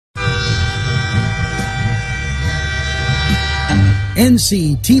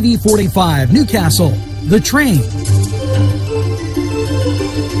NCTV45 Newcastle, The Train.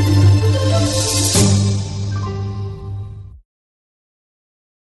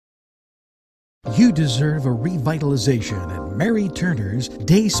 You deserve a revitalization at Mary Turner's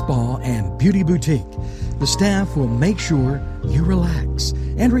Day Spa and Beauty Boutique. The staff will make sure you relax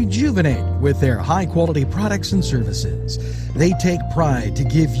and rejuvenate with their high-quality products and services. They take pride to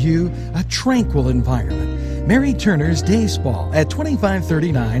give you a tranquil environment. Mary Turner's Day Spa at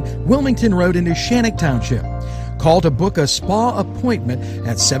 2539 Wilmington Road in Shannock Township. Call to book a spa appointment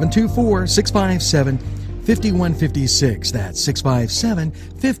at 724-657-5156. That's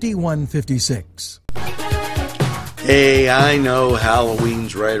 657-5156. Hey, I know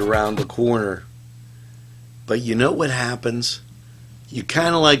Halloween's right around the corner. But you know what happens? You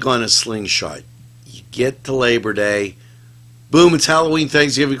kind of like on a slingshot. You get to Labor Day. Boom, it's Halloween,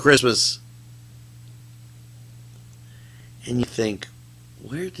 Thanksgiving, Christmas. And you think,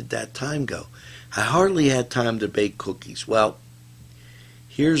 where did that time go? I hardly had time to bake cookies. Well,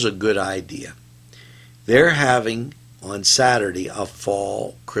 here's a good idea. They're having, on Saturday, a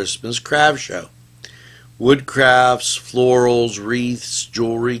fall Christmas craft show. Wood crafts, florals, wreaths,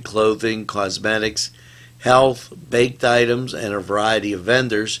 jewelry, clothing, cosmetics, health, baked items, and a variety of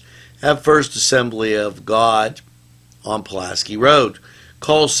vendors at First Assembly of God on Pulaski Road.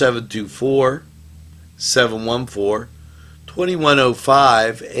 Call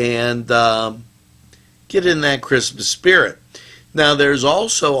 724-714-2105 and get in that Christmas spirit. Now, there's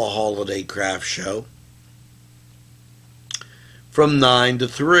also a holiday craft show from 9 to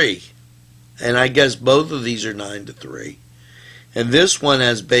 3. And I guess both of these are 9 to 3. And this one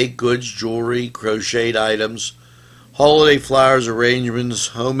has baked goods, jewelry, crocheted items, holiday flowers, arrangements,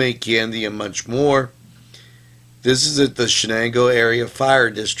 homemade candy, and much more. This is at the Shenango Area Fire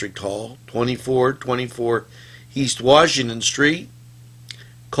District Hall, 2424 East Washington Street.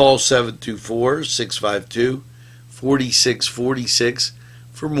 Call 724-652-4646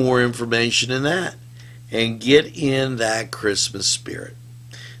 for more information on that. And get in that Christmas spirit.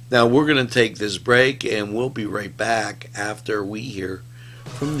 Now, we're going to take this break, and we'll be right back after we hear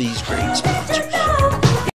from these great sponsors.